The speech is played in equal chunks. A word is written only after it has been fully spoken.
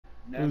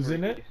Who's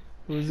in it?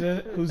 Who's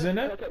in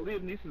it? That's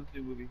Liam Neeson's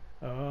new movie.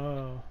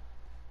 Oh.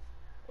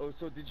 Oh,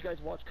 so did you guys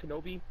watch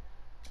Kenobi?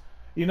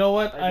 You know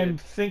what? I I'm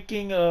did.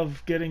 thinking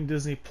of getting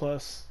Disney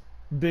Plus,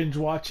 binge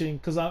watching,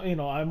 cause I'm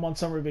on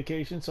summer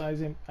vacation, so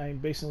I'm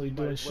basically You might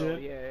doing as well,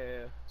 shit.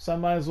 yeah. So I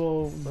might as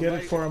well But get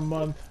it for a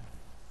month.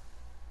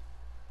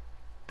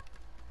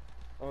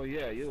 Oh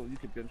yeah, you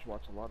could binge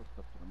watch a lot of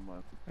stuff in a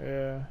month.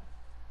 Yeah,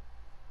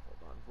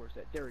 Hold on, where's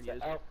that? There he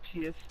is. Out,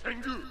 PS.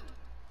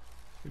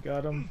 we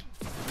got him.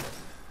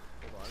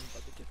 Hold on, I'm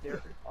about to get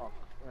there. Oh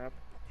crap.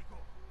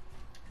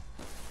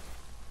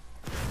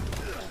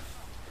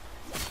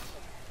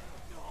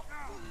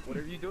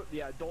 Whatever you do,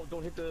 yeah,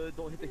 don't hit the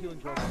healing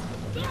drum.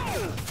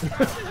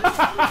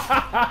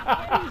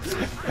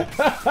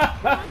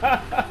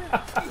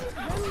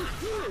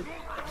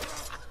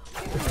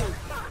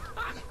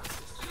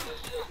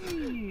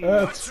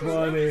 That's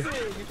funny. I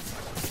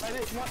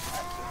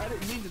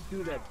didn't mean to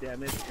do that,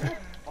 damn it.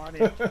 On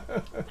it. Damn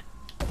it.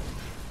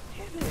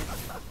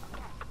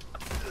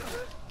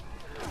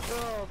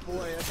 Oh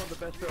boy, that's not the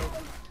best throw.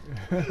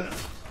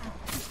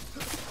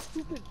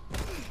 Stupid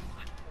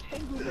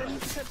Tengu, man, you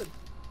just had to.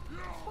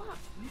 Fuck,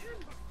 man.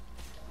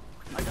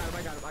 I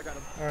got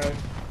him. Alright.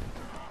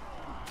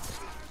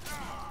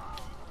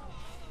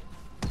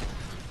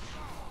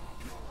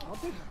 I'll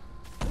take him.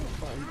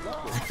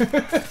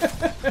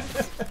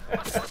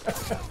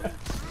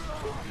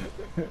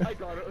 I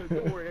got it.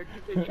 Don't worry.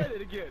 Try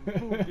it again.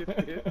 Boom,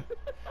 gets hit.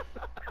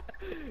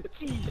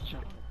 Jeez,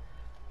 John.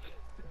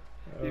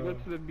 You go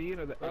to the mean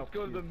or the Let's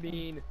go to the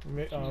mean.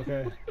 Oh,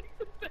 okay.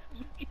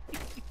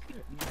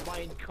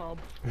 Mind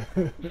comp.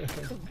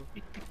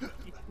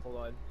 Hold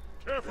on.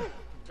 Careful!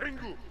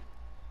 Tengu!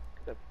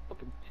 That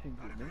fucking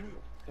Tengu, man.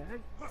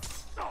 Bag.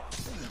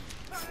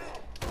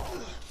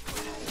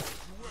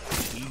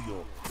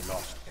 Ego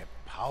lost a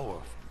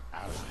powerful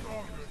ally.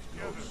 Oh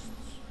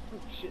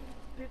shit,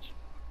 bitch.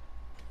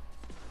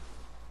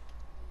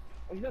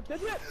 Oh, he's not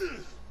dead yet?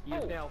 He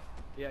is now.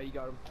 Yeah, you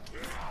got him.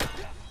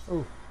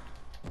 Oh.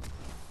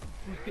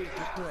 Who's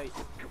dangerous tonight?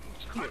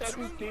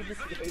 Who's dangerous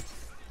tonight?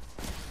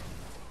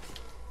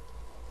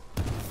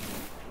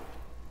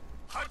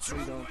 No,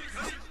 you don't.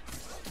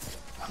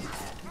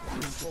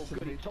 Oh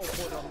good, he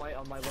teleported on my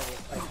level.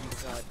 Thank you,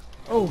 God.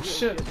 Oh Yo,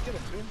 shit. Get him,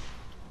 man.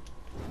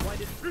 Why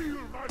did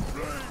Feel my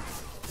blade!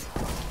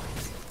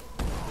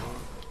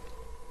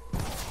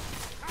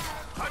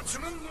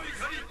 Hachiman no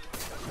Ikari!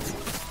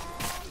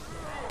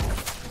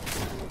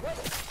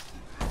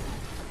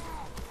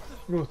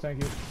 Oh,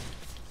 thank you.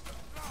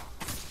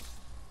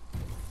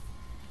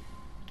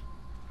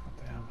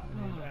 Damn, I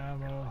need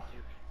ammo.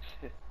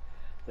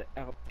 The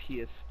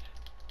outpiest.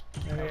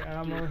 Any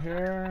ammo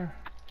here?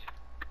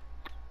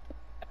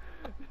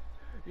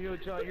 You know,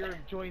 John, you're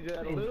enjoying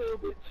that a little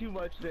bit too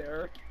much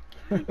there.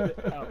 The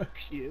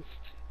outpiest.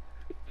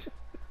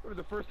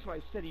 Remember the first time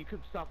I said it, you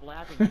couldn't stop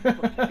laughing. You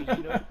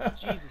know?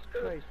 Jesus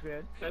Christ,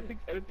 man. I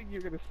didn't think you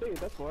were gonna say it.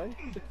 That's why.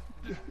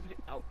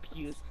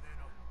 Outpiest.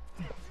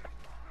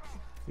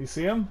 You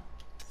see him?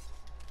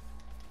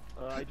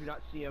 I do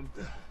not see him.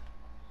 Where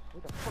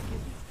the fuck is he?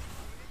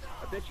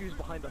 I bet you he's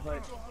behind the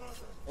hut.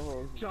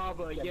 Oh,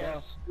 Jabba,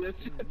 yes. Yes.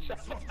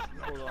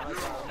 Hold on, I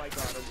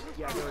got him.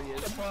 Yeah, there he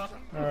is.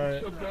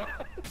 Alright.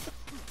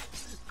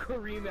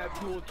 Kareem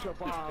Abdul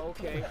Jabbar,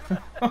 okay.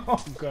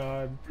 Oh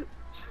god.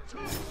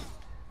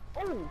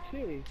 Oh,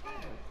 okay.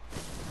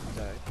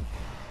 Okay.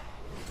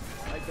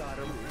 I got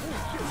him.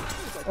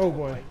 Oh, shit. Oh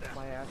boy.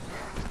 My ass.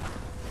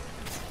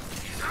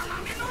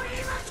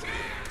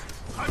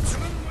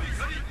 Hachiman no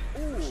Ikari!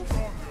 Ooh.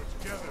 Stronger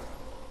together!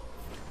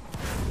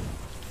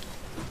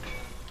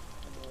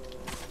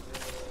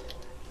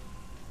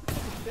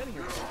 Standing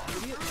here,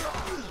 idiot.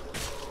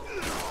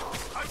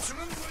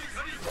 Hachiman no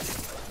Ikari!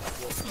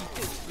 Eat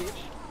this,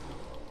 bitch.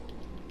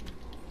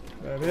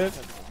 That it?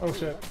 Oh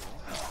shit.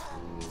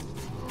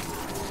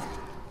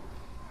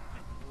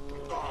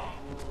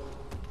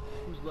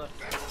 Who's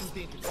left? Who's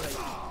dangerous tonight?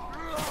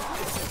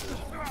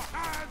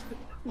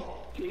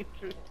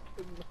 Dangerous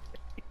tonight.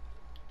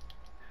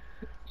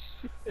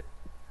 Shit.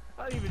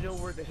 I don't even know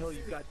where the hell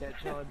you got that,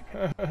 John.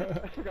 I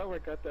forgot where I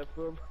got that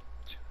from.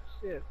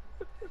 Shit.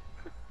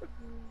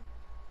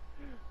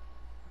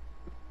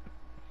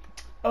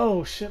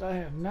 Oh shit,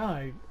 I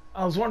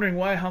was wondering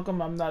why, how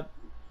come I'm not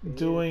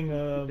doing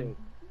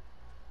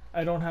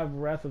I don't have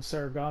Wrath of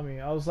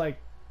Saragami. I was like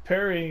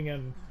parrying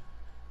and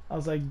I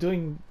was like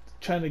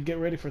trying to get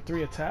ready for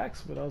 3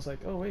 attacks, but I was like,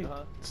 oh wait,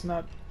 it's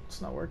not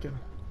working.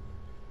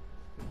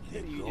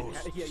 Yeah, you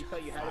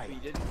thought you had it, but you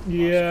didn't.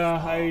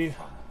 Yeah,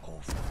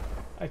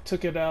 I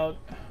took it out.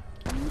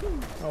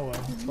 Oh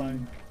well, it's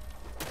fine.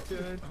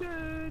 Dun,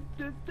 dun,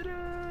 dun,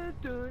 dun,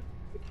 dun.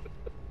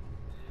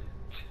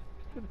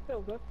 What the hell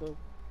is that though?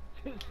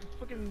 It's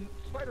fucking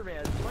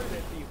Spider-Man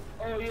theme.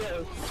 Oh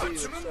yeah,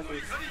 Hachiman no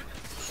Ikari!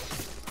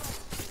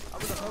 I'm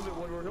gonna hum it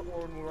when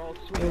we're all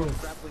swinging on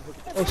grappling hooks.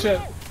 Oh shit.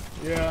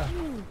 Yeah.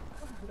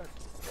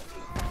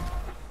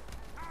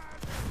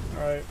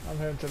 Alright, I'm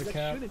heading to the like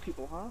camp. shooting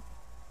people, huh?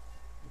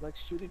 You like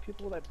shooting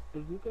people with that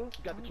bazooka?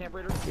 You got the camp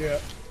raider? Yeah.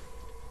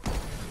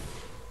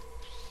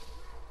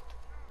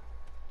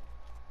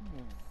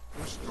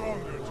 We're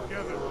stronger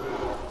together.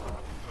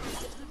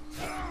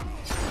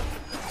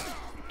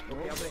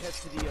 Okay, I'm gonna head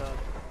to the,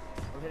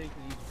 I'm heading to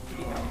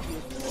the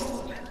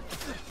outfield.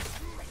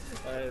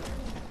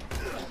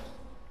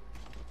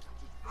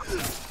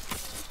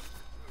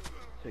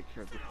 Take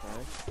care of this guy.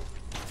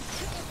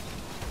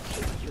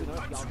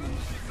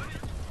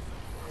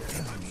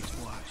 Enemies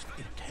watched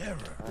in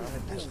terror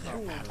as their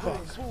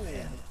allies fell.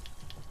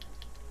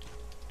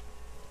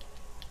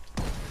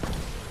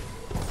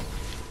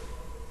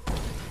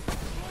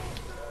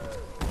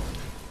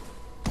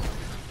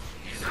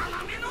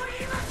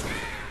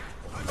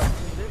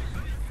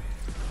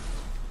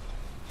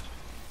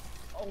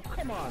 Oh,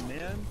 come on,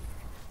 man.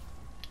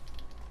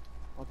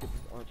 I'll get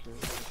this archer.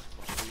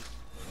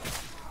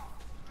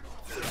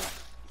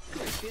 Come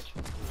here, bitch.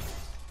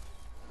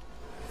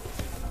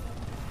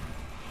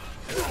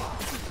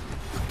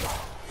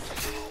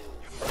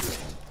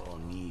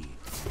 Oni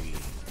free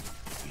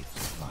its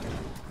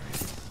final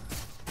breath.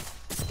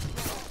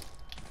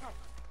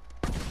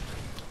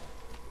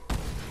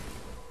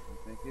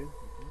 Thank you.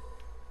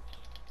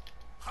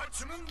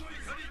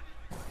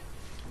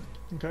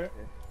 Okay.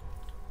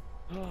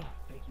 Oh,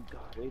 thank you,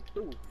 God. Wait,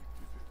 ooh.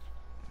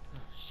 Oh,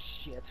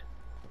 shit.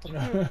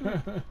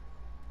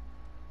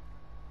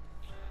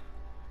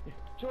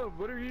 John,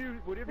 whatever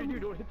you do,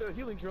 don't hit the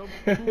healing drum.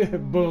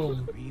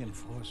 Boom.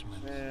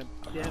 Reinforcements. Man,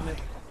 damn it.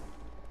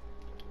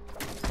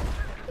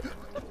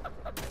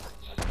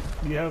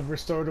 You have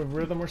restorative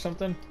rhythm or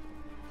something?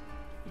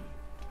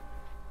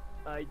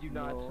 I do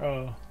not.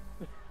 Oh.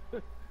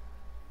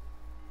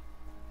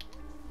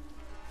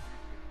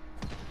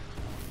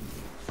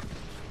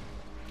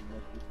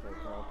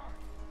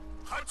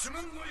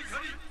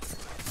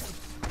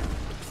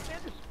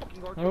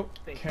 Oh,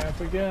 camp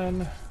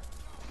again.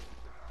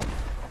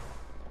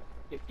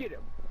 Yeah, get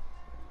him.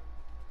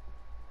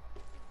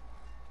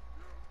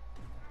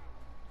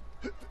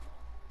 I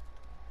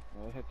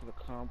head to the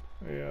comp.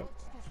 Yeah.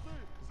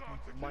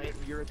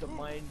 You're at the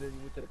mine, then you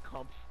went to the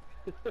comp.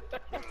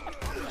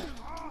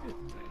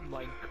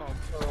 Mine comp.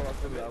 Oh, I'll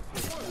put it out.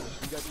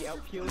 You got the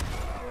outkill? Yeah,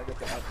 I got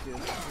the outkill.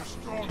 We're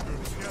stronger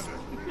together.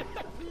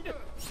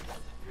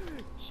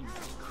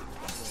 Jesus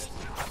Christ.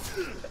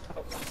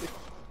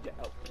 The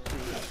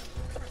outkill.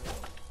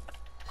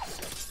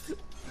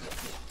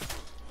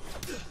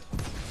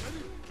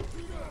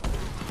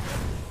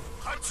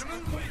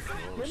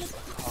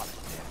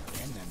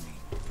 Enemy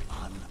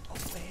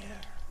unaware.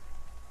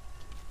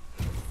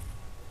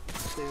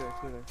 Stay there,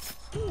 stay there.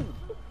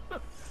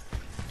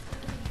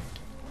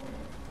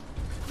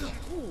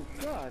 Oh,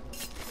 God.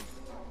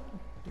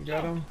 You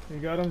got him? You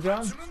got him,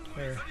 John?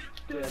 There.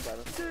 Yeah, I got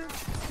him.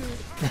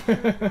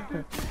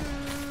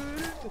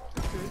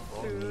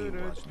 Oni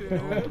was no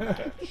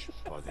match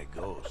for the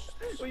ghosts.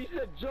 Well, you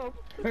said jump.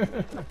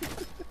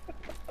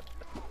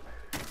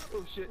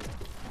 Oh, shit.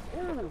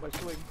 Oh, my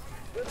swing.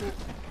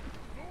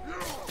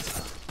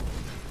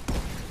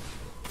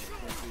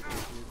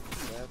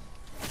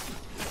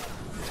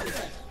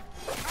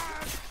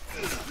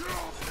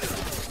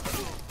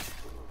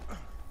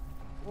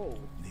 Oh.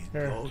 The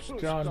Here, ghosts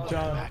John.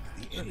 attacked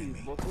the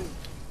enemy, but they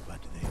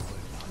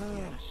were not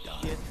yet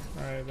done. Shit.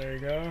 Alright, there you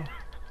go.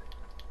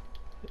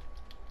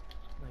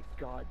 My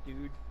God,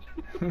 dude.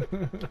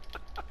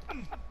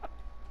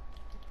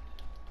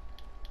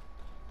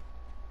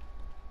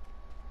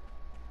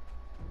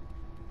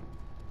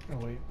 Oh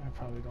wait, I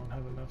probably don't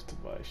have enough to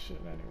buy shit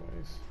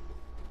anyways.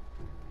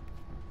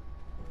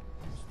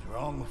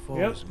 Strong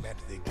foes met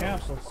the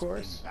Camp, ghosts of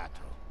course. in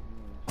battle.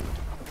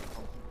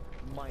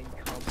 Mine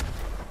comp.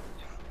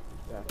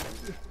 Yeah.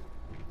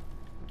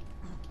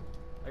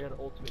 I got an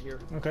ultimate here.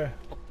 Okay,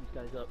 Fuck these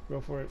guys up.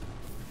 go for it.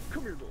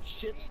 Come here, little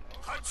shit.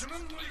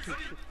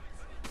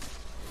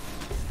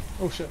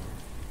 Oh shit.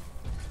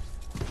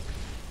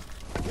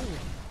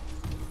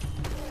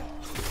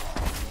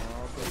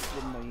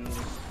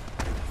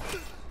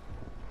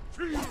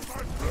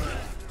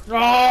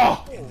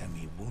 Oh!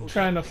 Enemy wounded.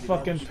 Trying to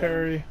fucking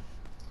parry.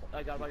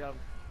 I got him.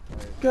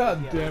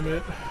 God damn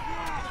it.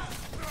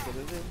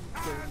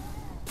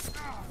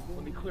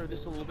 Let me clear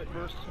this a little bit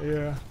first.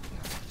 Yeah.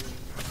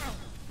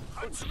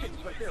 Oh shit,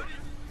 it's right there.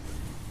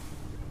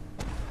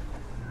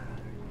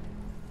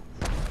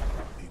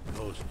 The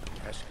ghost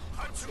has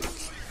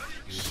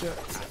Shit.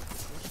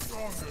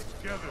 stronger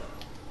together.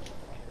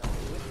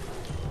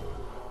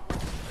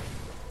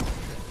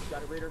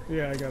 Got it, Raider?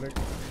 Yeah, I got it.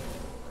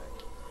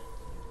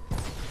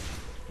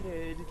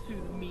 Head to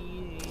the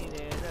meeting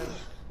and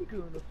we're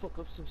gonna fuck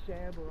up some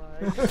samurai.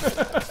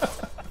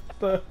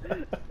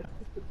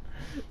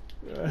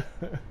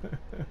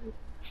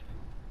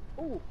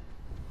 Oh!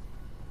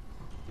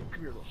 Come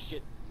here, little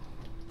shit.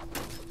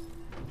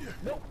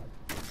 Nope!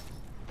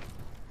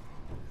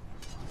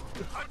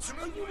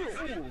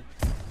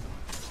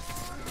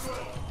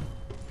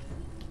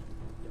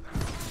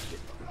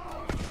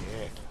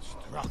 Death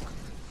struck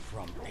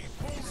from a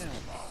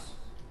distance.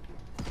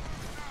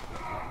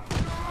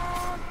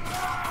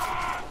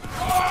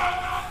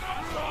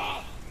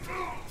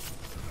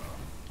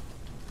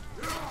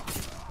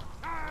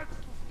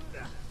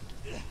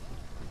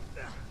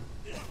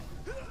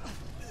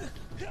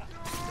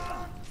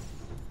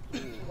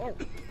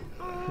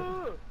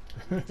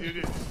 Did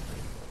it.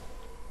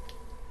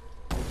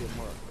 We'll get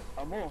more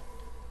ammo.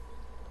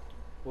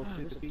 We'll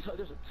see There's,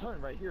 there's a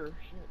ton right here.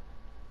 Shit.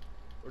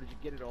 Or did you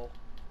get it all?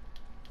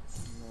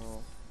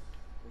 No.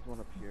 There's one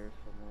up here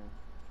somewhere.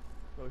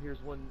 Oh,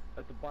 here's one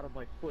at the bottom of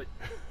my foot.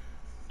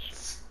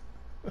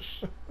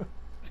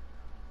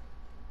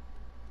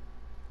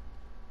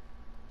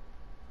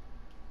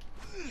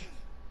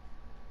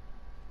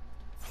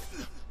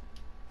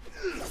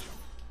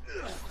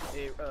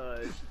 Hey,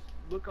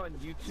 look on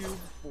YouTube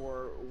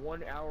for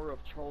 1 hour of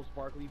Charles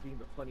Barkley being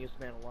the funniest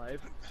man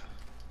alive.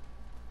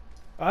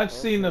 I've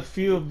seen a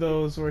few of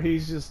those where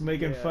he's just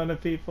making Yeah. fun of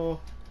people.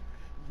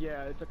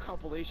 Yeah, it's a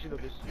compilation of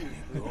his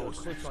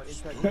clips on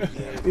Inside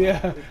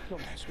Yeah. It's some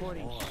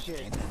funny shit.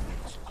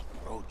 Enemies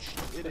approach.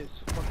 It is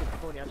fucking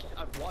funny.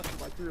 I've watched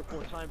it like 3 or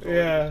 4 times already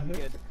Yeah. this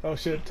weekend. Oh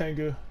shit,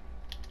 Tengu.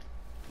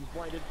 He's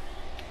blinded.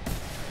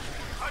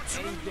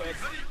 And he's dead.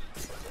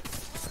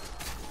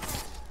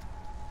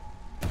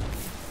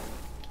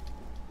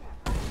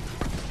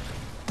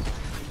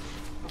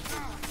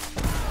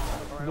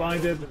 Alright,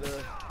 Blinded.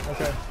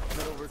 Okay.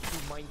 Head over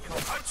to Mein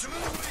Kampf.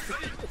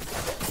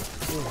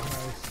 Ooh,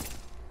 nice.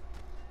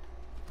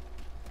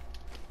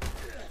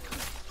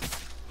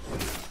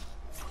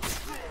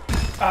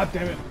 Ah,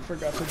 damn it.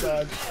 Forgot to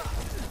dodge.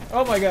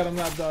 Oh my god, I'm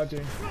not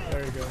dodging.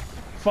 There you go.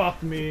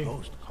 Fuck me.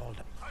 Ghost called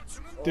him.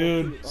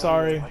 Dude,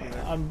 sorry.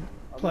 I'm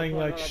playing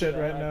like shit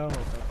right now.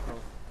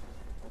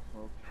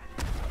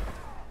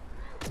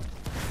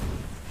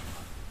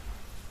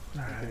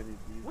 Alright.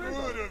 Where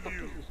the fuck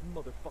is this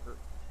motherfucker?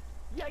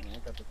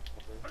 Yikes!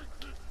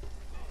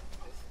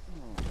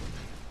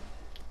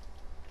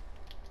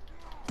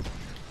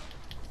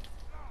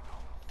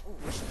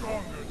 We're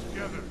stronger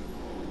together.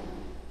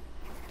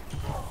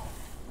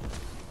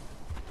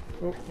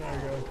 Oh, there you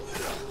go.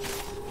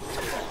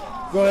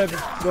 Go ahead,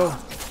 go.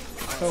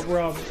 Help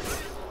Rob.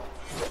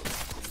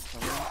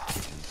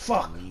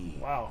 Fuck.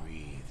 Wow.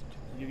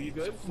 You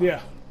good?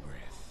 Yeah.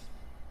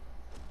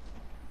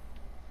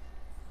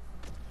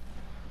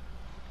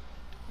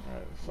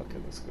 Alright, fuck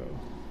it, let's go.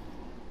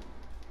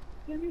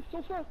 Damn you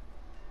so fast!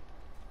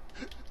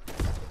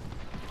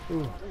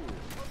 Ooh.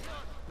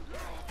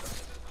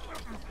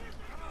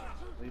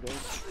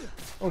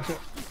 Oh shit.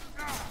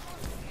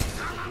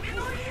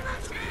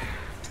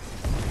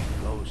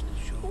 Ghost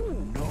should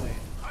know it.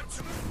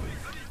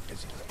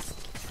 Is it?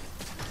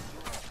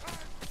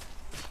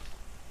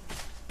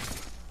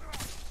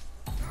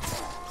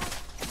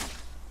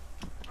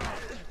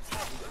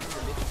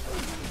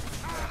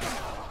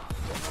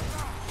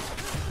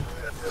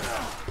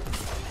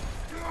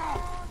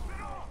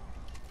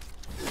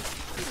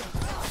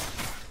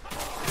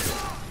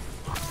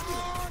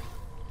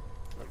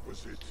 That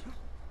was it.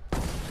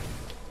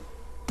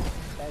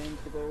 Time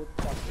to go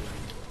shopping.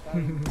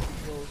 Time to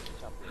go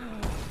shopping.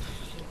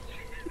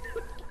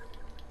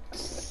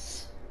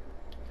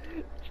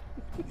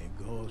 The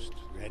ghost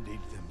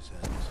readied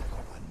themselves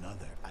for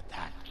another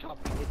attack.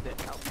 Chopping hit that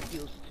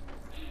outpost.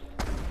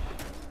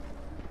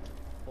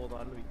 Hold on,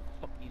 let me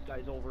fuck these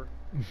guys over.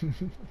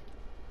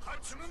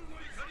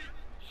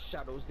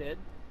 Shadow's dead.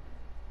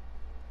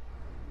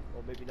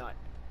 Or maybe not.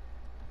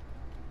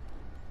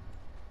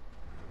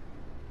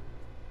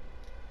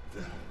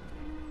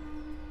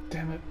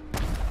 Damn it.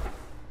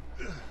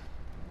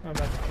 I'm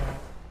about to count.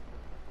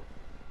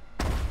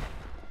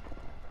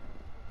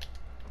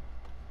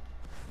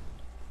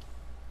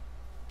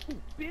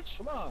 Ooh, bitch!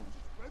 Come on.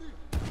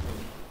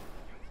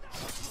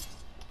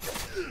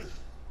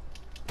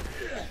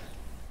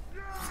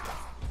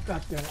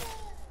 God damn it.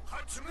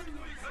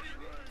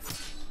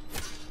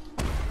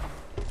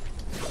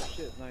 Oh,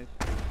 shit, nice.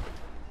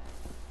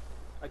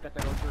 I got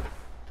that over.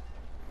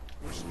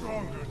 We're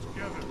stronger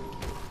together.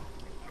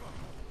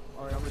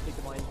 Alright, I'm gonna take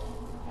the mine.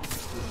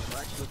 Or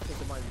actually, let's take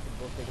the mine. We can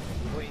both take it.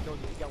 Wait, no, you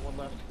got one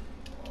left.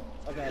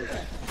 Okay.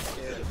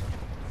 Yeah.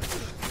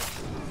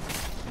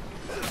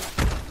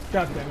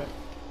 God damn it.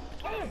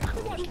 Oh,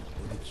 come on!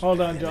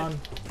 Hold on, John.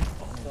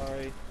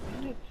 Sorry.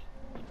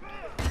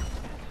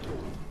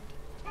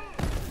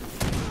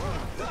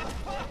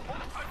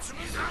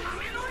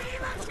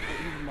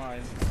 He's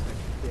mine.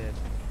 Dead.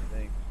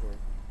 Thanks for.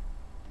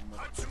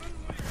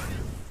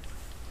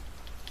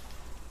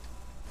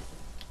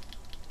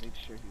 Make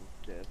sure he was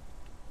dead.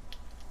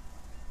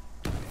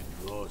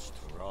 Ghost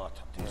wrought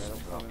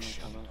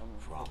destruction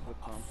from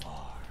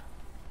afar.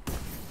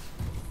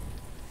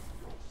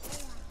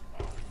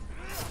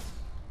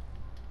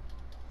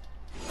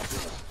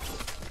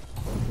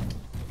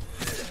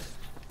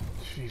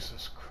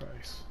 Jesus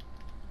Christ.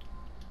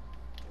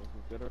 Was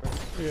it good already?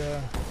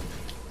 Yeah.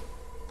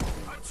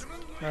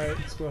 Alright,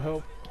 let's go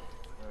help.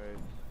 Alright.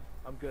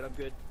 I'm good, I'm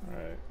good.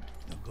 Alright.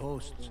 The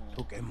ghosts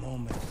took a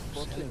moment to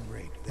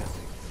celebrate their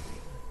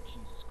victory.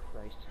 Jesus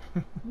Christ.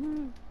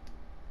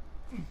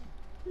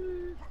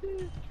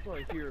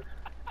 Right here.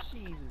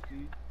 Jesus,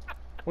 dude.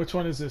 Which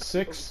one is this?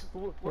 6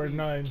 What or are you,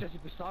 9? Jesse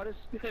Posadas?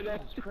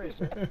 Jesus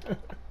Christ.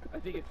 I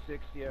think it's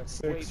 6, yeah.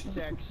 6. Wait, 6.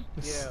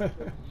 Yeah.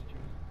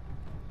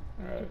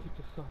 Alright.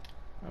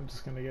 I'm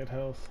just gonna get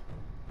health.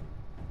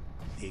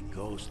 The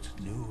ghosts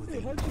knew Hey,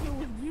 they how'd you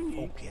know it was me?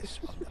 focus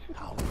on the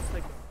power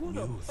Like, who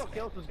the new fuck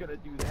threat. else is gonna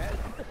do that?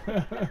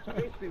 That's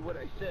basically what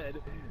I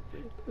said.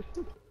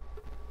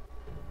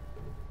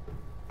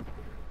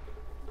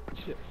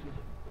 Shit.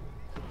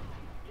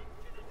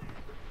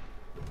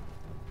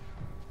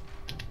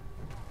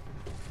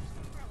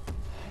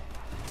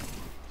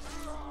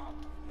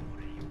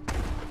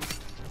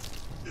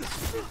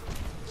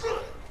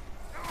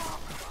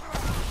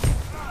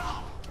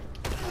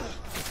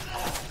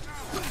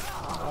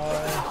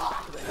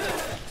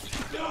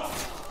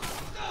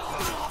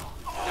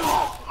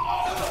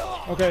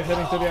 Okay,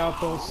 heading to the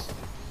outpost.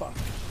 Fuck.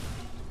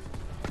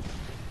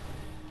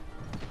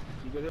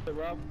 You good at it,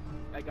 Rob?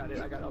 I got it.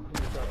 I'll clean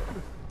this up.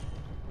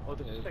 Oh,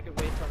 there's a second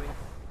wave coming.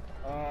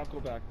 I'll go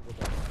back.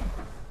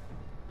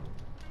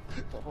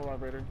 Hold on,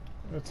 Raider.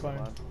 That's fine.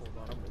 Hold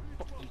on. I'm gonna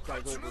fuck these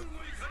guys over.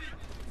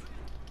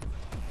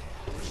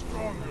 We're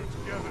stronger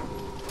together.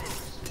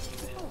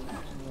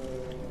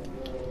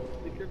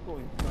 Think you're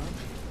going, son?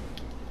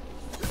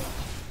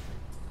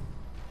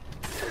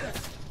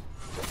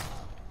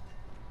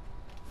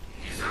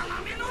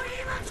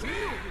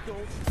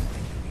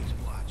 Enemies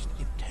watched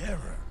in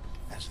terror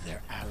as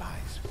their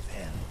allies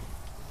fell.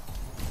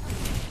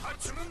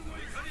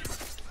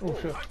 Oh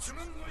shit. Oh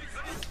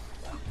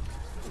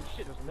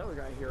shit, there's another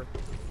guy here.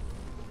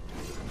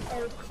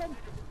 Oh, come.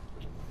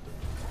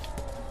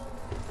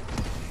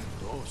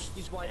 Ghosts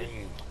He's blinded.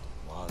 aim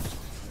was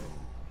true.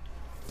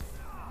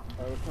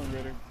 Alright, let's come,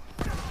 Raider.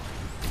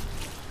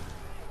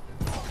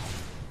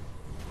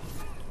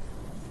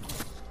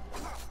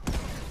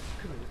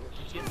 Come here, little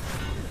shit.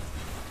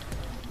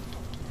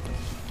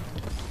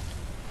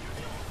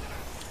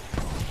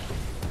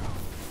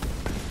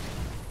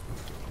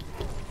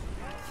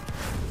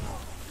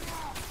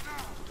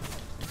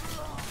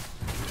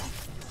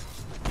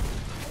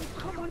 Oh,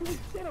 come on, he's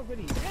dead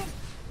already, man.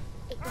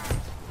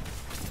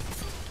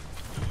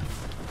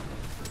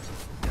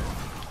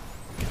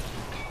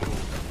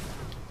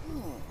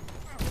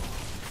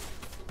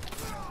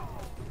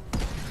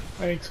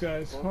 Thanks,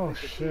 guys. Oh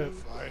shit.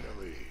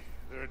 Finally,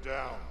 they're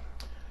down.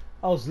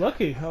 I was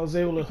lucky. I was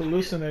able to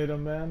hallucinate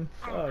him, man.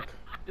 Fuck.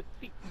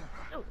 Defeat.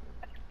 Oh.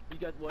 You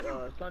got what,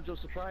 Sanjo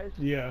surprise?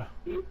 Yeah.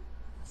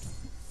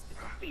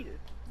 Defeated.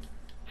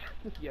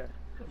 Yeah.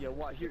 Yeah,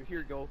 why? Here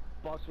you go.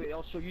 Boss way,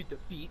 I'll show you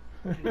defeat.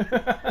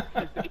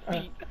 There's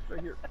defeat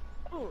right here.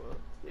 Oh,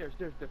 there's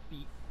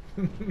defeat.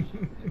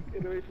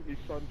 Get away from me,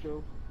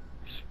 Sanjo.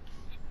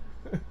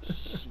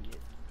 Shit.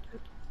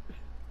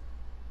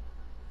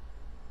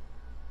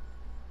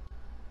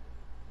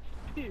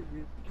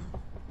 Spirit.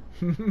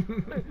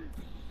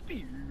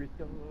 Spirit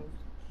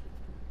dogs.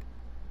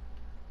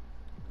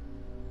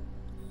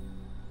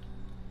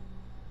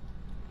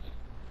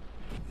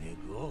 The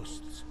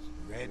ghosts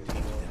readied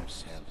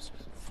themselves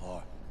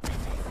for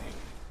anything.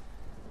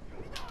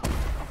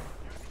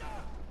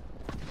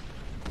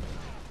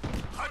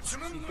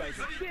 These guys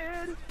are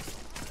dead.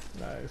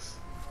 Nice.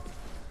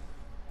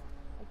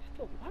 I'm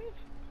still alive.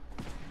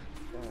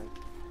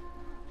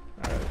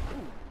 Alright.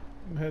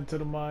 I'm heading to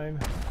the mine.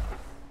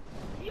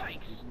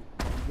 Yikes.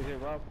 You hit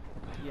Rob?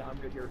 Yeah, I'm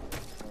good here.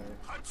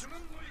 Alright.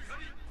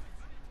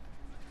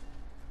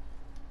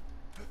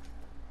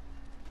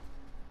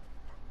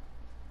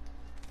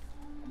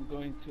 I'm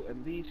going to at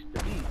least the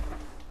east.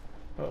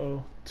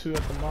 Uh-oh. 2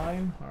 at the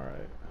mine.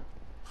 Alright.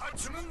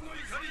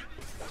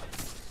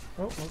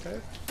 Oh, okay.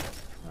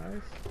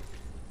 Nice.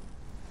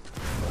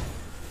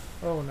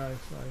 Oh,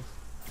 nice, nice.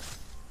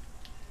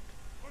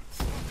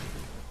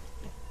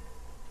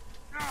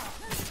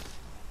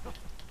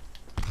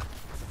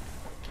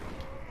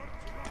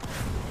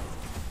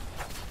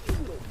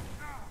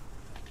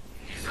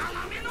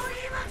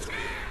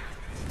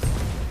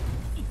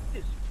 Eat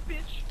this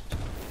bitch.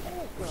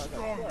 Oh, God,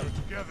 Stronger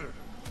together.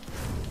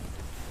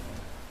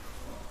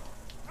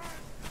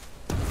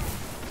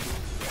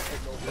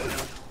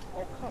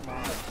 Oh, come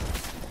on.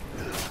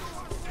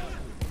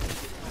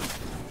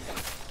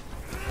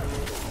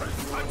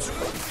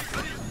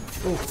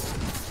 Oh.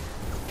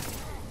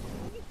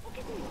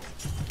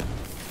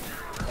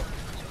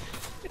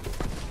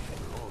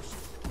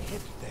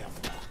 Hit them.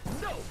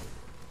 No.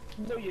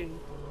 No, you.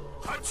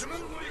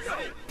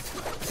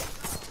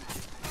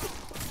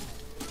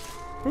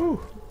 Whew.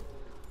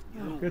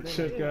 No. Good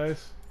shit,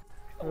 guys.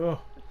 Oh.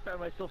 I found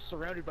myself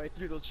surrounded by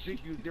 3 of those shit.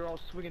 They're all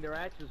swinging their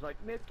axes like,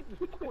 man, get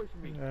the fuck away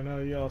from me. I know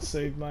y'all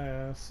saved my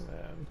ass,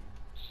 man.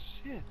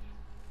 Shit.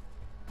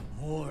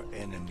 More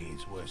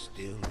enemies were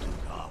still to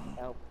come.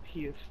 Out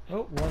pissed.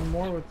 Oh, one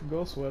more with the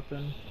ghost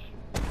weapon.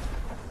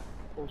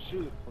 Oh,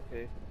 shoot.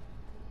 Okay.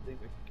 I think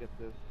I can get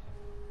this.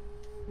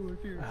 Oh,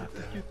 dude,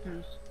 get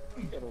this.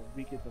 Gotta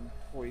weaken them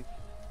poise.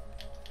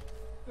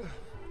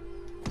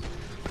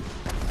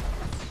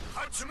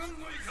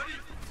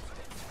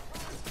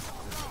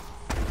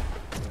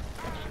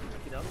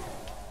 Pick it up.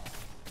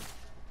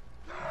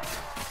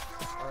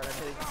 Alright, I'm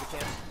heading to the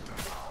camp.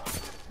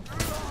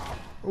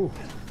 Ooh.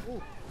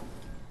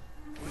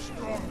 We're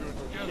stronger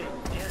together.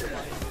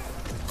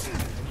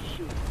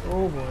 Shoot.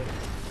 Oh boy.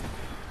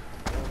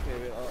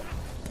 Okay,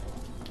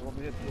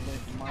 over here to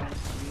the mine.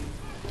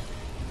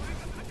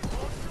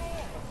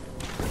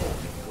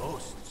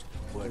 Ghosts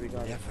were We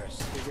got it. never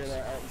Figure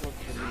that out. What's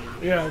the name?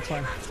 Yeah, it's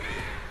fine.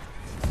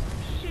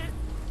 Shit!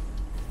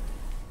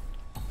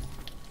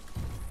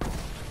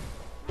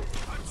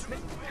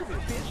 Come here,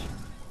 bitch!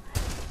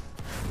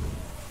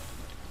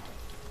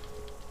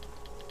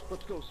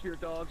 Let's go,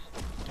 spirit dogs.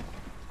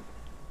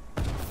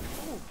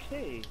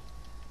 Okay.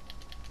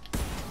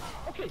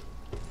 Okay.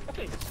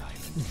 Okay.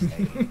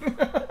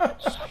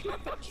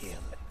 kill.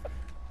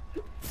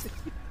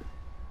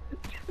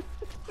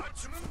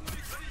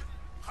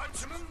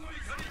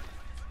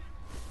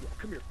 Yeah,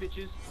 come here,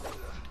 bitches.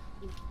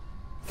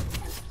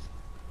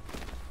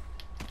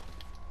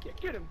 Yeah,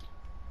 get him!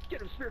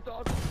 Get him, spirit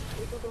dog!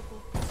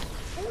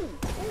 Oh,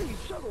 he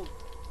juggled!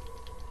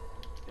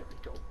 There we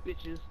go,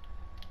 bitches.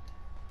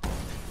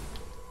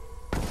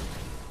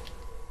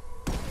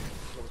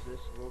 What was this?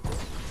 A little bit?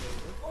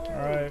 Oh!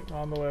 Alright,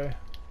 on the way.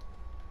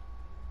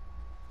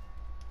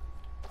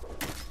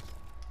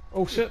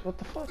 Oh shit, what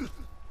the fuck?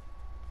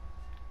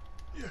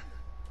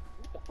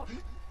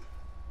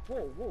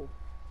 Whoa, whoa.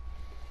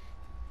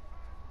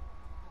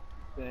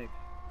 Thanks.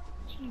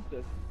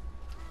 Jesus.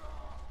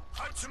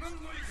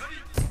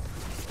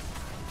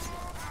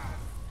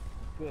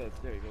 Good.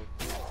 There you go.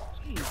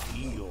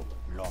 Jeez. Io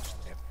lost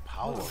a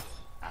powerful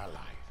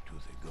ally to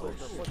the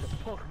ghosts. What the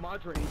punk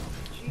Madre?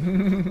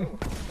 Jesus.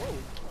 Whoa.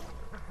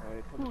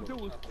 Alright. Ooh, that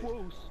was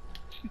close.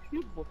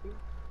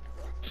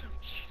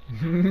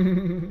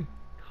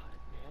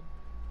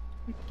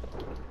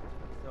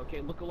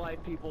 Okay, look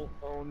alive, people.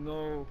 Oh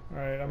no.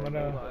 Alright, I'm Hold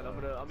gonna... on,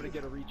 I'm gonna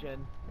get a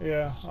regen.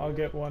 Yeah, I'll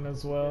get one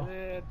as well.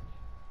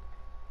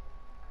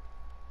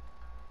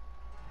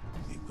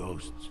 The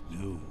ghosts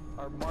knew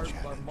Our the Mardar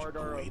challenge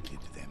awaited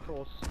them.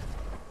 cross.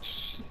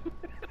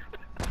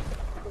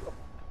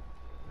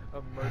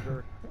 A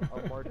murder.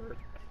 A martyr.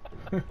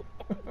 A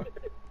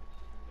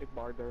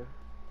martyr.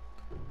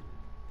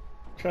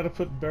 Try to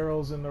put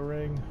barrels in the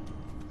ring.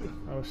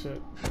 Oh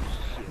shit.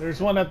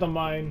 There's one at the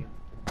mine.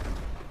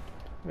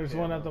 There's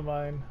one at the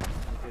mine.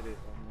 I did it.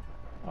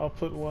 I'll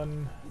put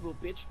one You little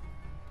bitch.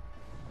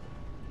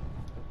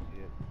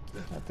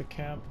 at the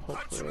camp,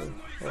 hopefully.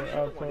 Or They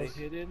outpost.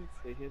 hidden.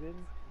 They hidden.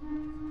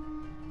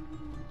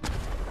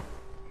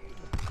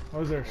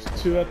 Was there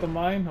two at the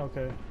mine?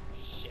 Okay.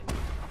 Shit.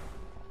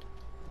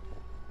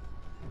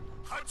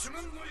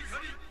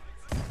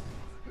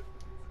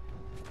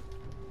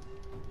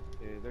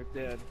 Yeah, they're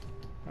dead.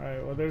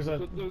 Alright, well there's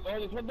a...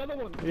 There's another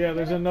one. Yeah,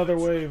 there's another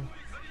wave.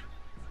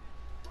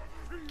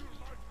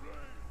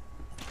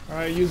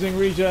 Alright, using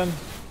regen.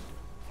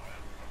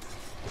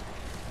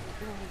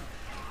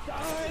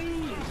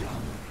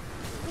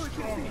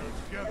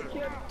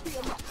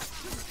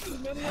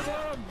 Many of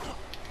them.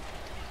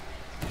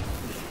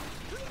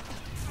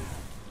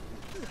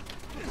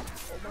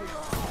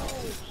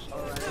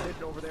 Alright, I'm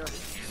hitting over there.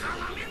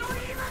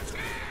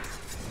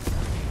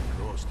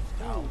 Ghost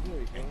down There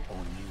you and go.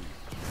 on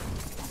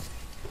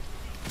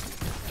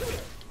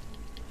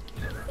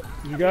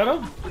you. You got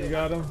him? You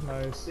got him?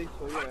 Nice. I think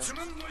so, yeah.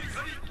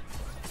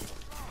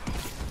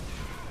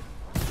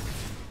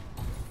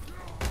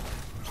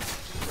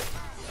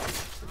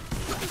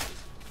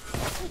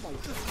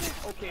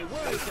 Okay,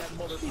 where is that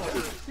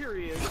motherfucker? Here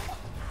he is.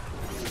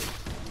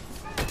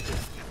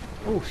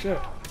 Oh shit.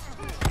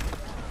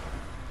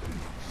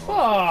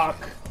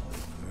 Fuck!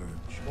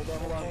 Hold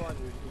on.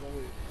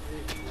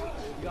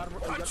 You got him.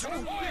 Oh, shit.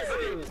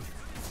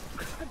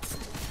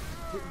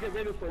 Get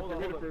ready first.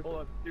 Hold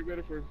on. Get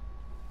ready first.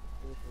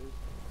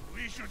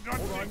 We should not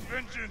take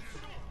vengeance,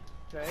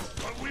 Okay.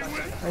 but we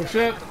will. Oh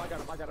shit!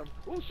 I got him.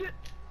 Oh shit.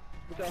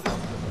 Look out.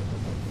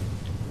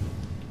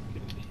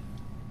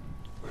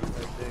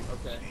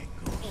 Okay.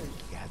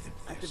 Ghosts gathered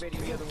their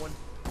Activating the other one.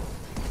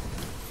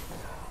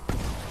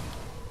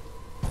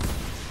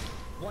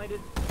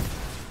 Blinded.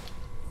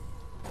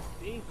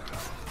 See?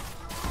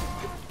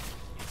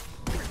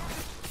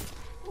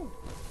 Oh,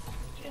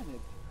 damn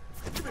it.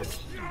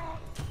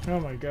 Oh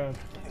my god.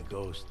 The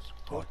ghosts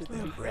caught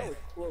their breath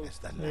close. as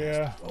the last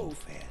Yeah. foe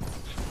fell.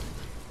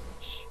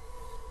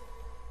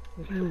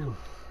 Ooh.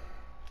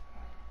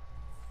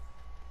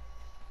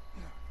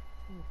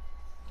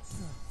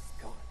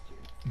 God,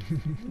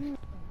 dude.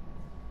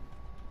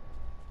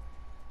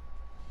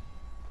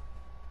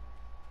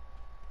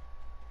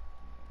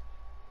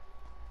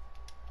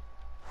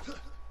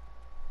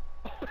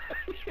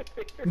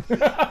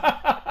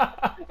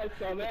 I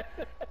saw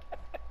that.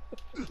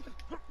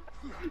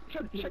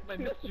 Trying to check my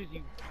messages,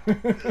 you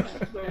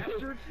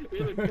Bastard. He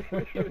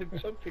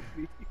jumping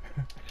me.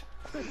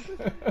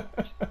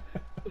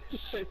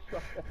 I saw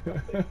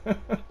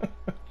that.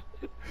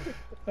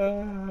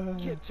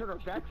 can't turn our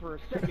back for a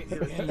second here.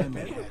 The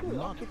enemy had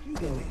not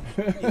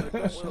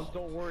finished.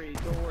 Don't worry.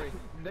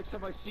 Next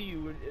time I see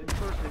you in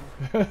person,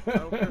 I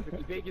don't care if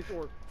it's Vegas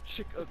or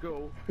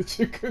Chicago.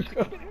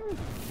 Chicago.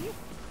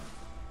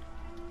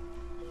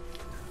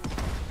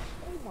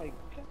 Oh my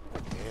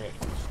god. Yes.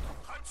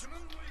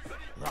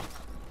 Rock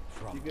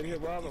from You good here,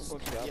 Rob? I'm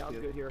going to Yeah, I'm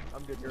good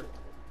here.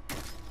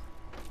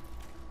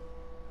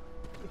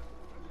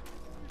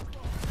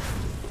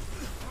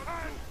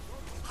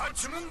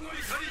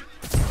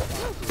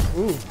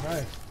 Ooh,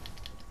 nice.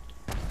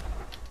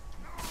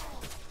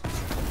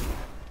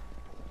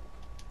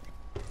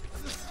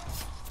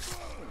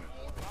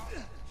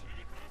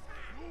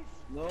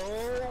 No.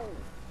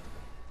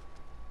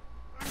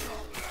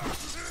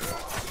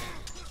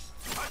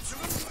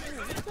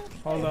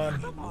 Hold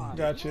on.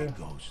 Got you.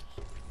 Ghosts.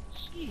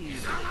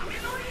 Jeez.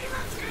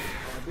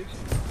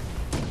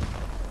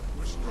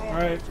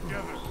 Alright.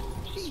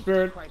 Jesus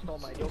Spirit. Christ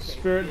almighty. Okay.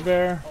 Spirit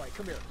bear. Alright,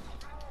 come here.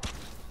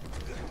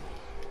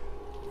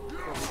 There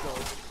we go.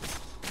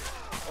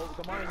 Oh,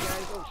 come on,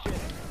 guys. Oh, shit.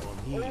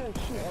 Oh,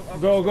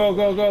 shoot. Go, go,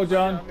 go, go,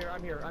 John.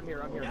 I'm here.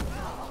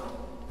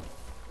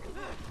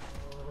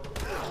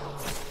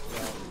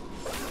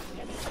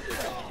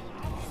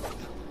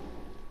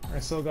 I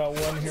still got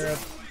one here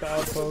at the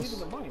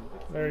outpost.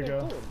 There you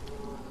go.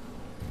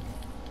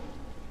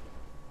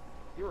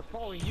 They were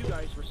following you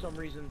guys for some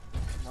reason.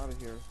 Out of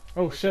here.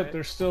 Oh shit,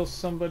 there's still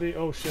somebody.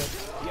 Oh shit.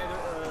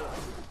 Yeah,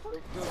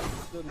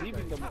 they're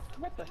leaving them.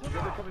 What the hell?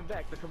 Yeah, they're coming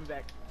back. They're coming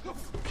back.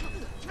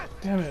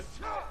 Damn it.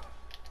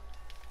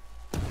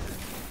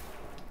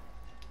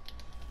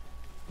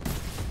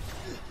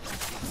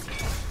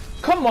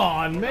 Come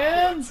on,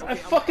 man! I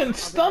fucking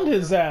stunned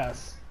his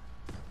ass.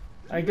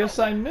 I guess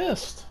I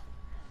missed.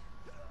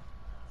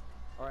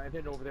 Alright, I'm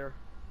heading over there.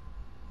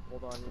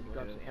 Hold on, let me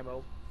grab some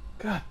ammo.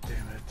 God damn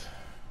it.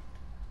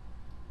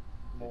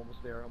 I'm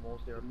almost there.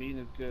 The mean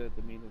is good.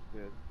 The mean is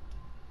good.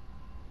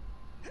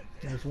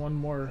 There's one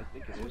more. I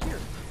think it Who's is. here?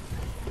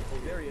 Oh,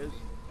 there he is.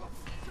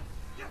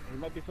 He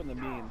might be from the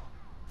mean. Or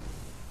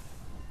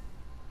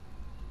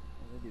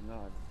maybe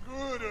not.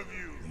 Good of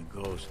you. The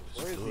ghost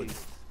Where is stood he?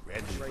 ready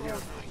Right for here.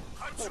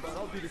 fight. Hold on,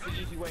 I'll do this the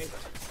easy way.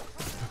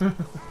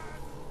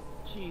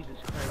 Jesus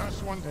Christ.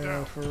 Last one's Yeah,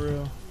 down. for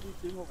real. What are you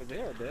doing over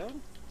there, Dan?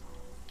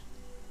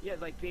 Yeah,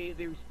 like they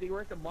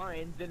were at the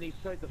mine, then they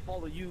decided to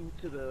follow you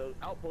to the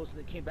outpost, and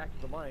they came back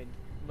to the mine.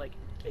 I'm like,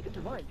 take it to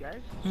the mine,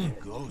 guys. The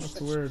ghosts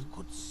That's weird.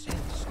 could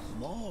sense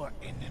more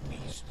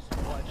enemies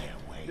on their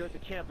They're way. at the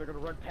camp. They're gonna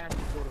run past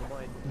you and go to the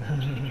mine.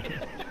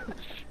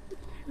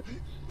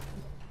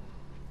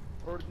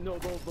 Or no,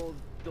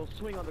 they'll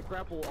swing on the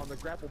grapple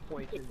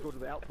point and go to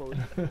the outpost.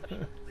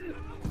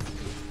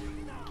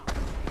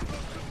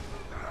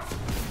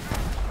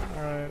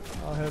 Alright,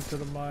 I'll head to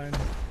the mine.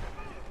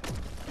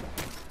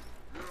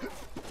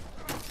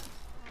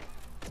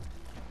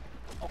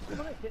 Oh, come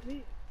on, hit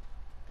me.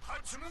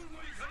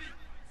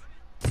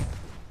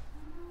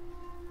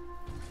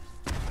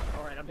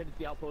 Alright, I'm headed to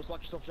the outpost.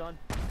 Watch yourself, John.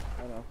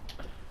 I know.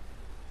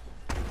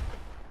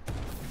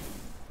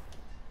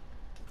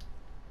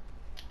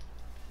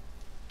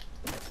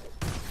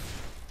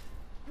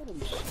 Holy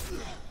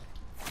shit.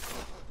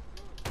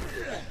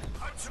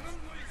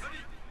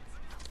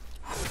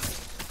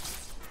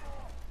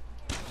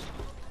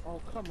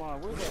 Oh, come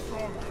on. Where's that?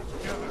 Stronger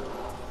together.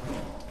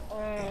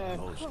 Oh,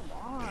 Ghost come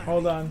on.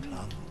 Hold on.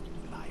 clung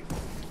to life.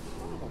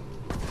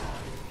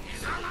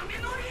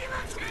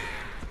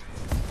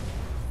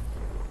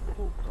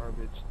 Whole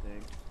garbage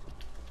thing.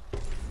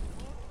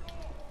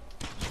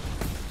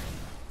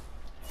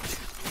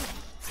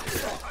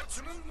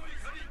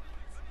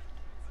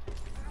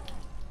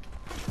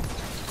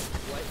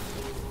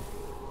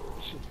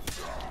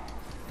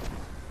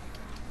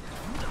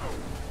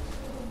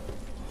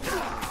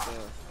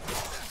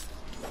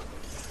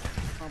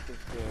 Pump is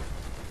good.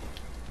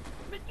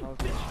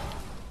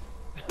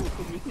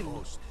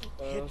 Ghost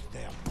hit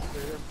them. I'm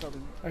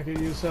coming. I could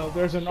use help.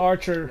 There's an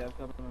archer. Yeah, I'm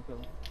coming. I'm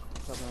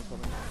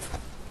coming.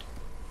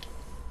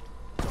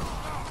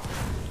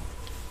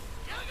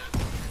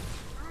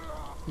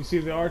 You see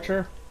the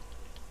archer?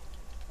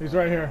 He's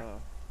right here.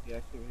 Yeah,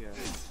 I see him here.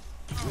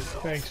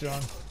 Thanks,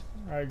 John.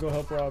 Alright, go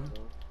help Rob.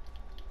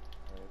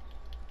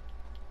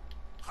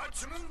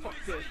 Fuck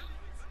this.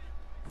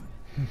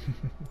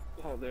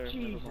 Oh, there.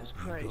 Jesus The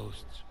Christ.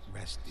 ghosts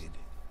rested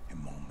a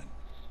moment.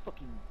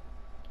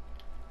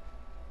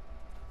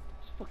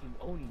 Fucking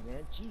Oni,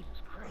 man. Jesus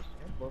Christ,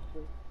 man.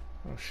 Buster.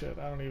 Oh shit,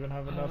 I don't even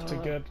have enough to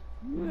get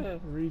Yeah.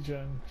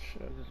 regen.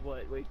 Shit. This is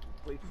what? Wait,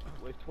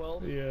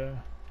 12? Yeah,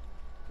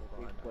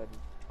 Hold on.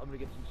 I'm gonna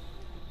get some.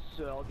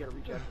 So I'll get a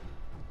regen.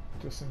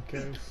 just in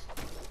case.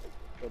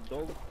 The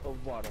dole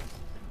of water.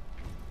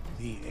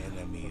 The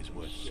enemies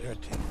were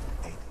certain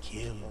they'd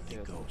kill the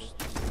ghosts.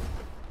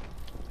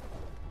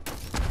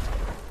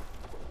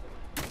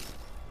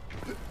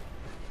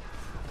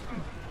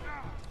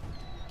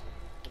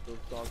 Put those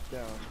dogs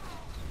down.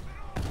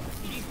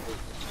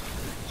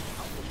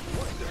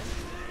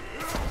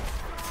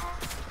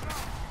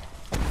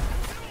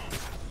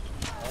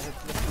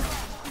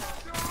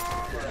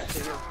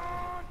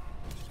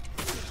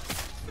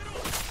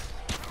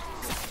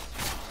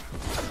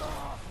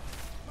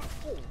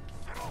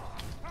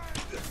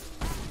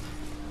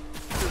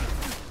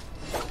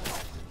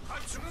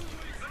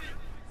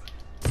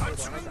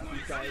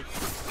 Guys.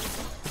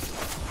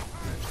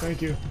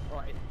 Thank you.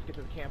 Alright, let's get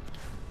to the camp.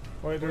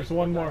 Wait, there's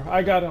one more.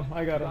 I got him.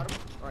 I got him. Got him?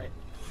 Alright.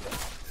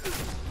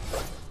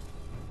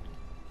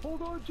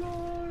 Hold on,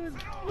 John!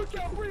 Look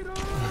out,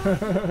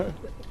 Rita!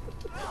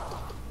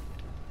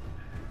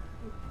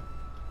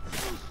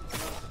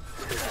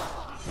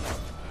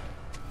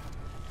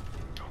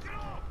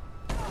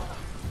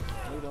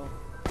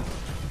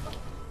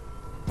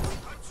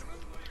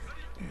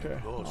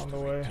 ghost on the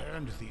way.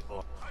 returned the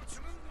orb.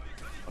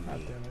 God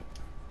damn it.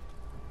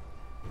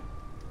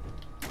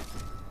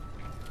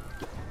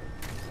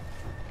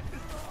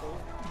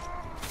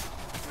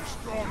 We're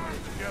stronger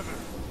together.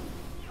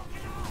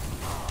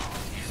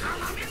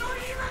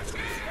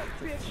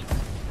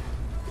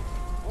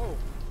 Oh,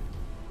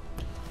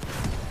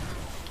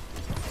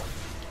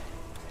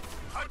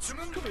 Come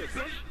come here,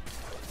 bitch.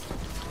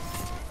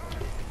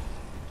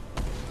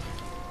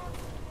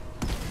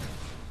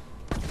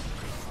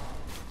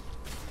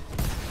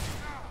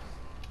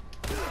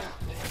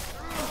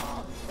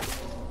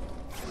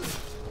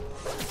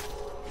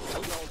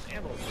 Oh, y'all's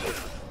ammo.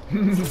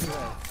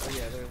 Oh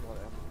yeah, there's one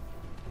ammo.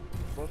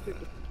 What's it?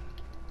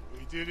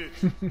 We did it.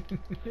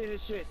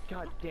 Finish it,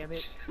 god damn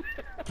it.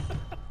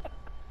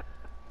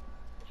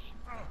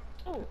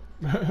 Oh,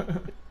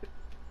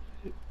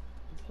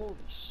 holy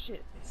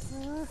shit.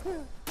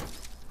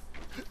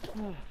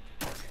 Oh,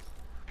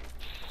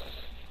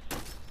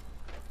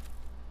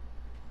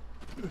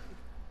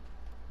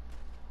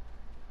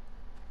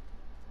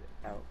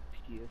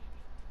 Outpierced.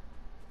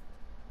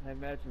 I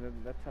imagine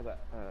that's how the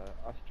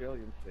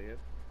Australians say it.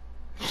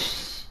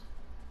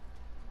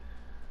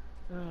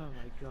 oh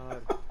my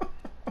god.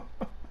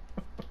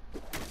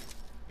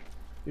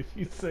 If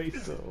you say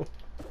so.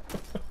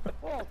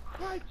 Oh,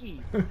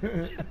 crikey!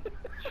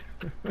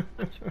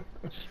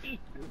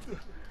 Jesus.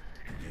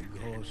 The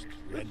ghost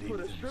Let's readied put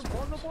a shrimp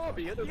on the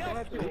barbie and a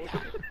bad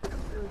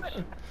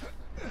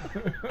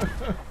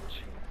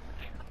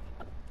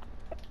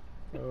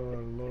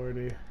Oh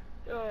lordy.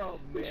 Oh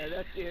man,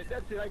 that's it.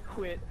 That's it. I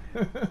quit.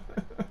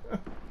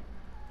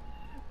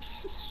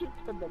 Shit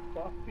on the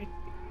barbie.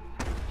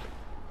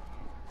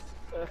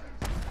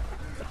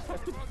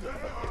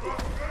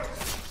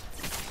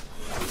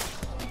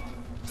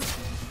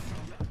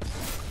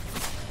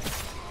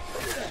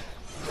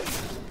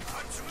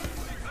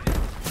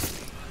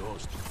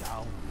 ghost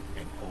down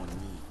and on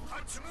me.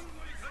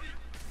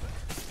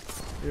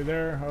 You're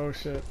there? Oh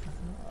shit.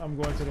 I'm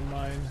going to the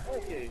mine.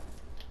 Okay.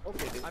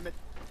 Okay. I'm at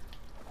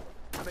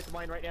the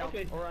mine right now,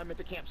 Okay. or I'm at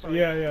the campsite.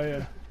 Yeah, yeah,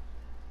 yeah.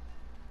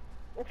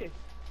 Okay.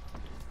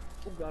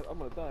 Oh god, I'm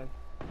gonna die.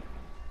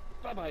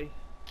 Bye bye.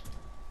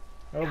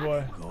 Oh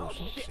boy. Ghost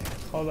shit. set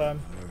Hold on.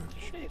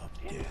 verge of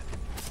death.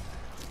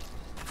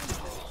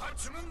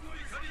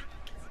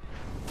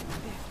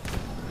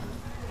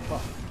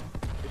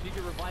 If you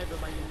can revive him,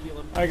 I can heal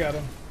him. I got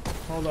him.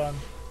 Hold on.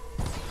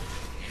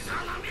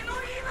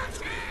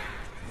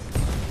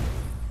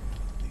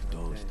 The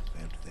ghost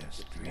felt their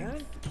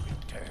strength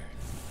return.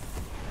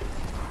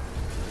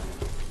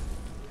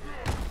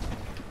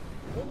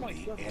 Oh my The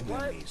god.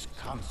 enemy's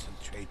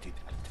concentrated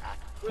attack.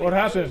 What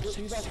happened?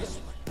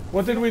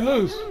 What did we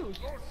lose?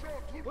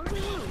 What did we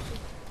lose?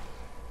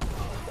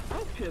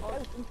 I'm pissed. I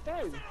was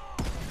inside.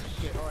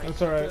 Shit, alright.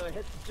 That's alright.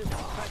 Just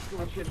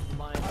practical shit from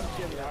mine. I'm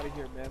getting out of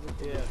here, man.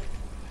 Yeah.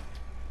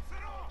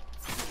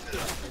 As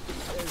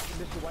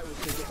Mr. White would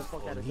say, get the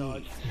fuck out of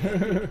Dodge.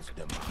 Its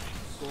demise.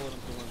 Going.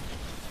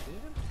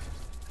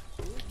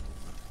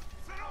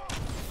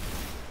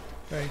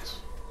 Thanks.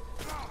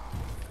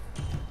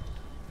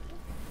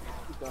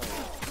 Keep dying.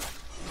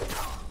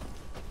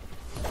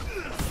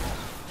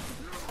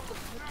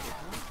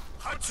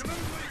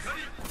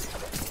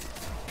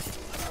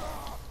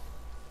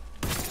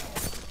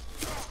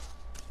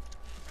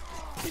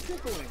 Keep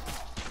going.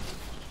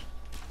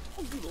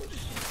 Oh, you little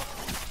shit.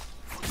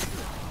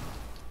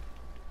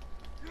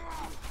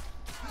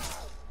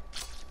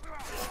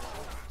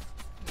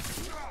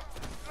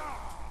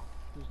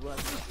 Who's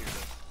left?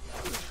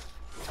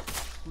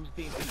 Who's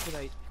dangerous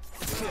tonight?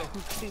 Yeah,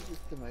 who's dangerous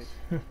tonight?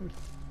 The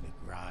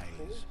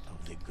rise of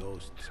the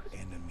ghost's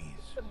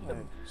enemies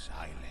grew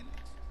silent.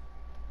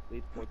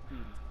 Late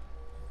 14.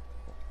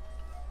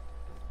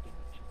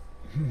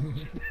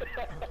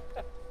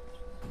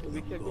 We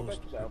The can't go back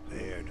ghost to that.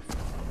 prepared for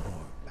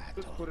more Let's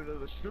battle. put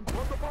another shrimp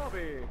on the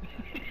barbie.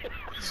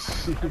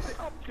 Jeez.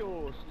 Up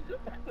yours.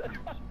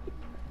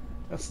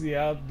 That's the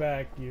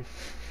outback, you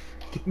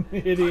fucking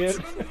idiot.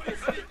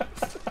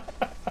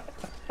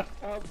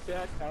 Out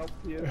back, out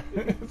here.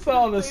 It's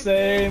all the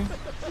same.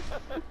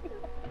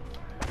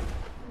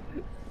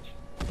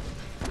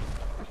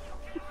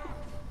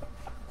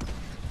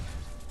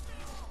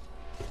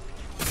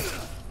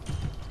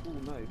 Ooh,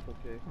 nice,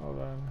 okay. Hold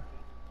on.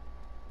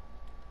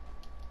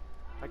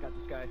 I got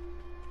this guy.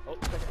 Oh,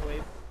 second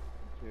wave.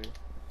 Okay.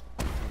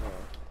 No,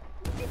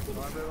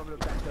 I'm gonna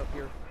back up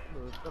here.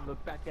 I'm gonna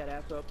back that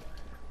ass up.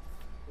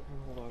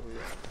 Hold on, wait.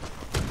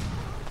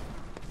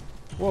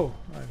 Whoa,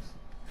 nice.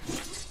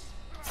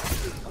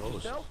 The ghost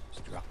yourself?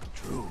 struck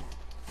true.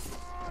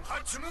 Oh,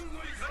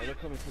 they're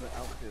coming to the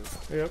outfield.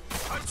 Yep.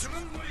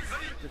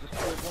 There's a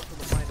solid one from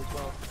the mine as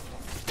well.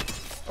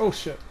 Oh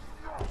shit.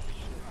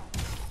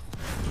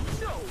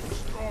 No!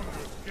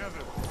 Stronger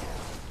together.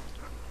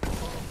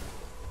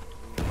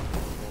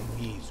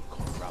 His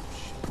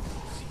corruption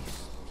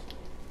ceased.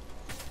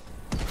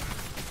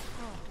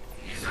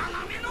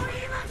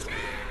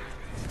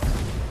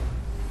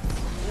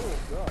 Oh,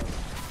 God.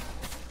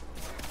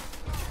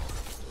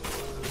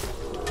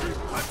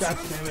 God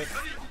damn it.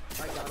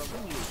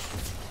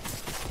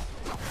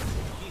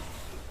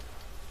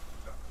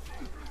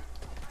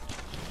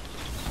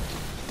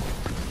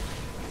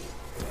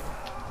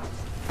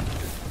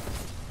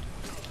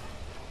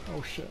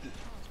 Oh shit.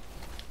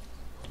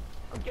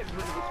 I'm getting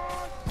rid of this.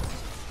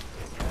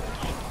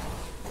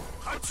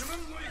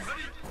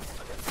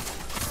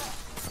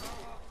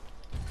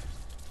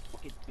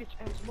 Fucking bitch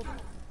ass mother.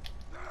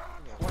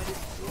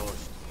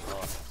 Ghost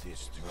of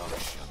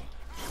destruction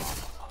from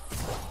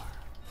afar.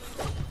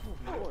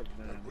 Oh lord,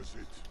 man. That was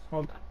it.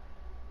 Hold.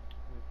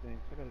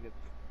 Thanks. I gotta get.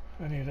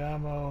 I need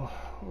ammo.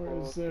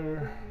 Where is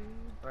there?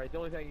 Alright, the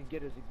only thing I can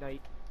get is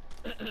ignite.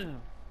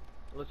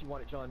 Unless you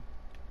want it, John.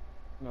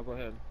 No, go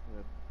ahead.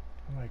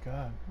 Oh my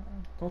god.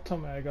 Don't tell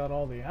me I got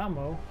all the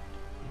ammo.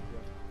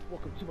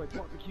 Welcome to my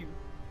barbecue.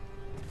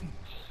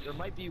 There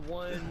might be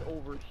one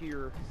over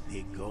here.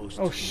 The ghost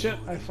Oh shit,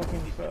 I moving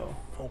fucking with fell.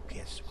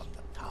 focus on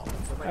the tower.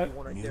 There might be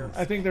one right there.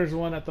 I think there's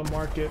one at the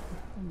market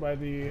by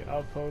the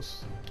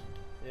outpost.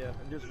 Yeah,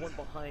 and there's one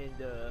behind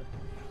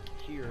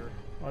here.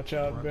 Watch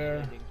where out, I'm bear.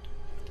 standing.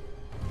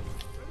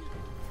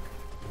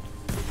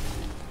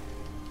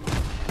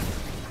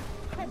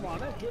 Come on,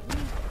 that hit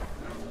me.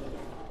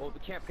 Oh, the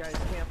camp guys,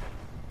 camp.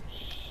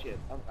 Shit.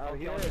 I'm I'll out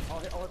hit here. the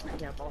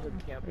camp. I'll hit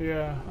the camp.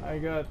 Yeah, I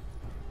got.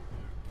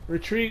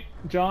 Retreat,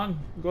 John.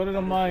 Go to the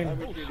I'm mine.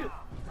 retreating.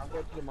 I'm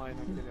going to the mine.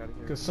 I'm getting out of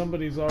here. Because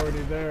somebody's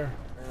already there.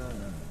 Go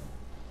on.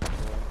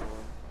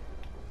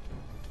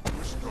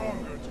 We're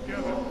stronger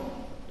together.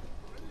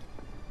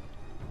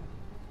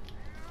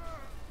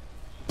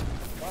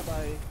 Bye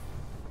bye.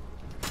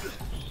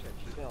 Shit,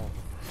 she fell.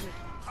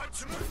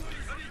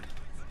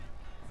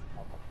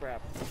 Oh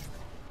crap.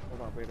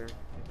 Hold on, waiter.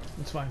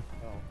 It's fine.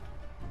 Oh.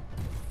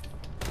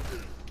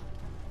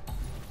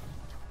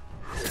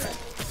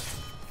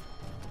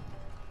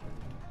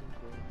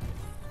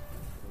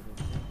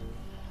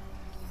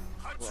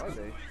 Where are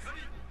they?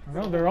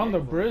 No, they're on the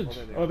bridge.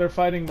 Oh, they're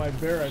fighting my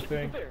bear, I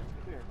think. There.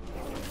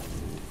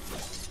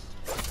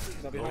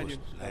 No, behind you.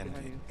 Ghost No, behind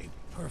landed you.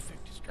 a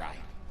perfect strike.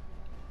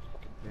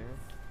 There.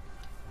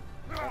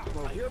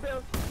 I hear a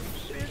bear.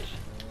 Bitch.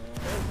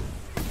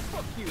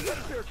 Fuck you.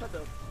 That bear tried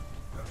to.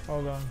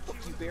 Hold on.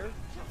 Fuck you, bear.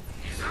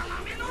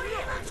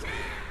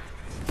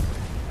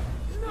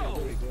 No.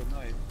 Very good.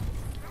 Nice.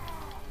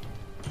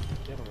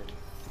 Get over it.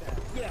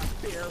 Yeah,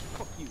 bear.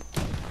 Fuck you.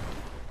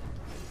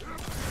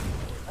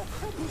 Oh,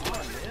 come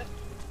on, man.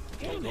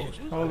 Damn it.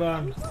 Hold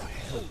on.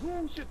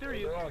 Oh, shit, there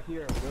he is. They're all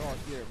here. They're all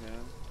here,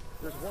 man.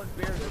 There's one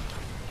bear that's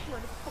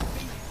trying to fuck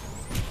me.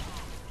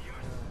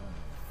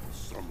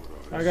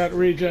 Samurai. I got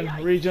regen.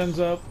 Regen's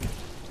up.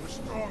 We're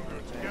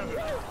stronger together.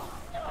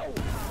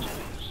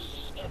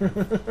 Come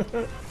here.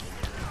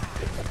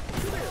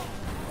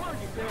 Where are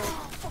you, bear?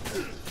 Fuck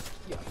you.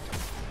 Yeah.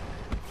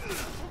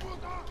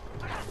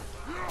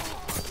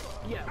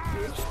 Yeah,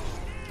 bitch.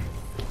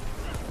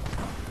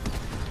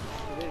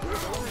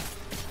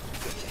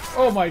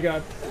 Oh my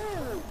god.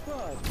 Oh,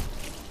 God.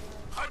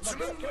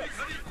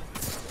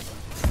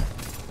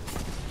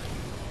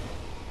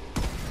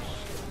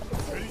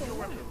 Ready your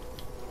weapon.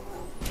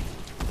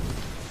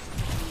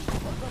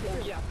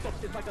 Yeah, fuck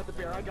this. I got the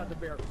bear. I got the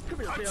bear. Come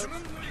here, bear.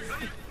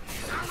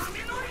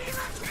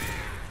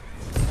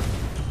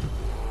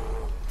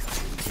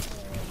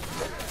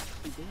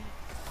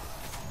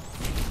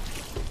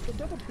 The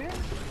double bear?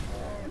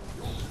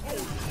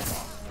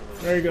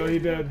 There you go. He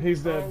dead.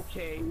 He's dead.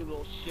 Okay, you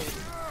little shit.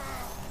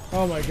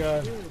 Oh my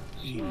god.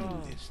 Feel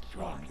the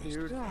strongest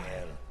dude.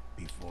 hell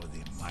before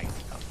the might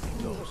of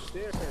the ghost.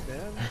 There,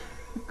 man.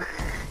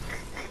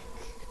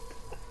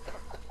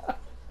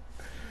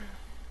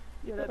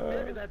 Yeah,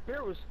 that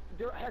bear was.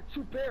 There, I had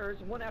two bears,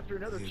 one after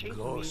another The chasing me.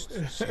 ghost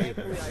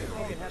Thankfully, I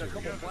fucking had a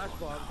couple flash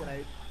bombs and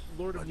I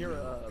lured him near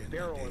a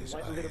barrel and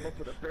lit him up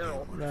with a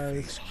barrel.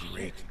 Nice.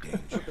 Great danger.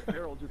 Let the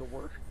barrel do the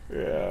work.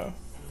 Yeah.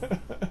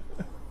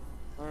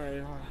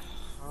 Alright.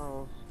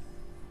 Oh.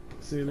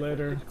 See you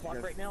later. 6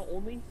 o'clock right now,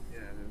 only? Yeah,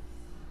 it is.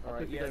 I'll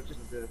Alright, take you yeah, guys just.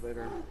 a bit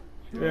later.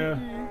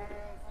 Yeah.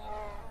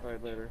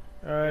 Alright, later.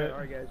 Alright.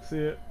 Alright, guys. See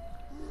it.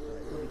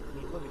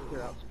 Let me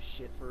clear out some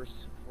shit first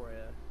before I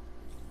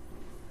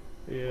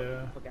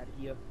Yeah. fuck out of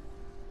here.